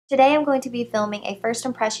Today I'm going to be filming a first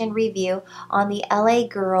impression review on the LA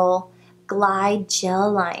Girl Glide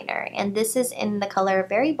Gel Liner, and this is in the color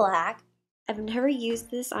Berry Black. I've never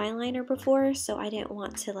used this eyeliner before, so I didn't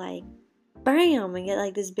want to bam, and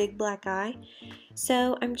get this big black eye.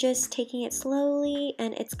 So I'm just taking it slowly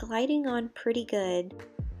and it's gliding on pretty good.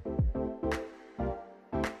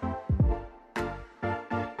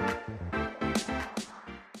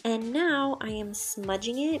 And now I am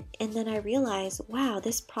smudging it, and then I realize, wow,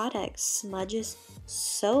 this product smudges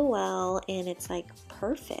so well and it's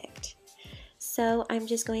perfect. So I'm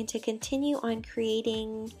just going to continue on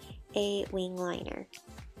creating a wing liner.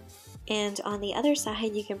 And on the other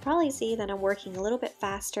side, you can probably see that I'm working a little bit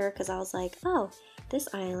faster because I was like, oh, this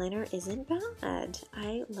eyeliner isn't bad.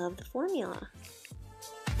 I love the formula.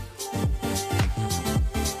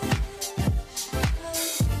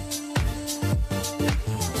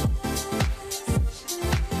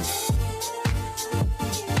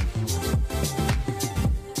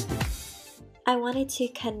 I wanted to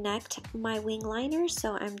connect my wing liner,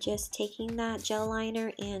 so I'm just taking that gel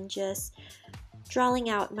liner and just drawing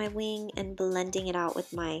out my wing and blending it out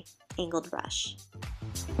with my angled brush.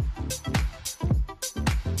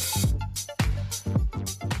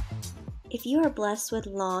 If you are blessed with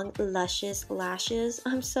long, luscious lashes,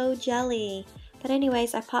 I'm so jelly. But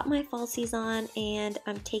anyways, I popped my falsies on and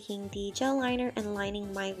I'm taking the gel liner and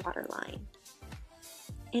lining my waterline.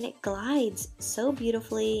 And it glides so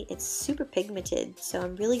beautifully. It's super pigmented, so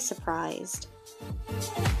I'm really surprised.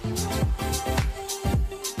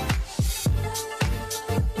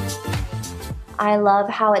 I love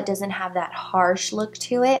how it doesn't have that harsh look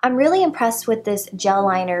to it. I'm really impressed with this gel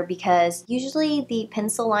liner because usually the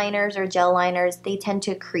pencil liners or gel liners, they tend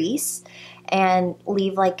to crease and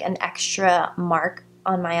leave an extra mark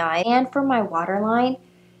on my eye. And for my waterline,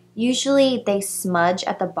 usually they smudge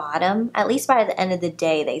at the bottom. At least by the end of the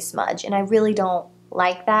day they smudge, and I really don't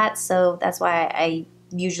like that, so that's why I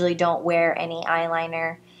usually don't wear any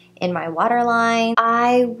eyeliner in my waterline.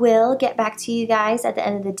 I will get back to you guys at the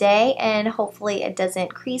end of the day, and hopefully it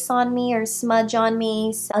doesn't crease on me or smudge on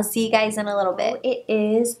me. So I'll see you guys in a little bit. It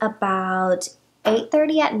is about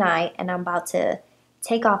 8:30 at night and I'm about to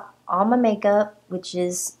take off all my makeup, which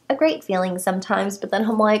is a great feeling sometimes, but then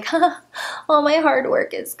I'm like, all my hard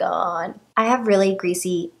work is gone. I have really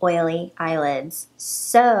greasy, oily eyelids,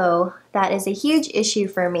 so that is a huge issue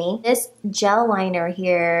for me. This gel liner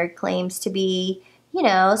here claims to be, you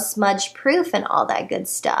know, smudge proof and all that good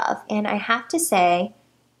stuff, and I have to say,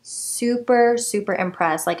 super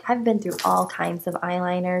impressed. I've been through all kinds of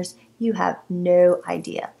eyeliners. You have no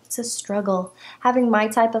idea. It's a struggle. Having my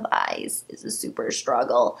type of eyes is a super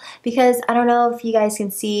struggle because I don't know if you guys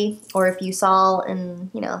can see or if you saw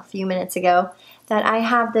in, a few minutes ago that I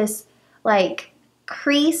have this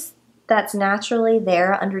crease that's naturally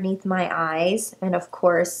there underneath my eyes, and of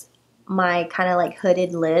course my kind of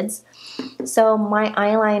hooded lids. So my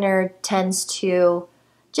eyeliner tends to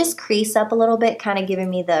just crease up a little bit, kind of giving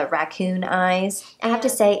me the raccoon eyes. I have to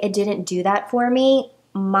say it didn't do that for me.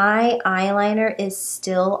 My eyeliner is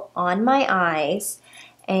still on my eyes,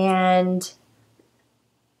 and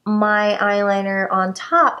my eyeliner on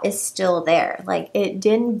top is still there. It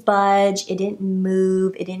didn't budge, it didn't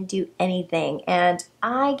move, it didn't do anything. And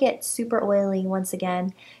I get super oily once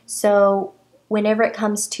again, so whenever it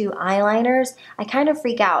comes to eyeliners, I kind of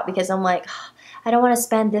freak out because I'm like, I don't want to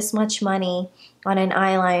spend this much money on an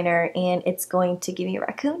eyeliner and it's going to give me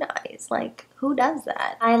raccoon eyes. Who does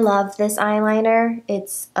that? I love this eyeliner.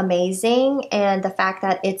 It's amazing, and the fact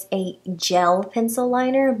that it's a gel pencil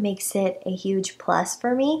liner makes it a huge plus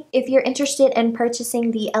for me. If you're interested in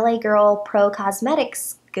purchasing the LA Girl Pro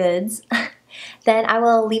Cosmetics goods, then I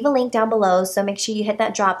will leave a link down below, so make sure you hit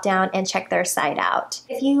that drop down and check their site out.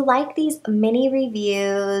 If you like these mini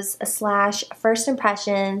reviews / first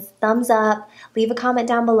impressions, thumbs up, leave a comment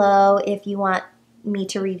down below if you want me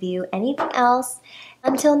to review anything else.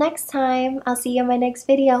 Until next time, I'll see you in my next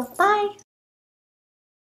video. Bye!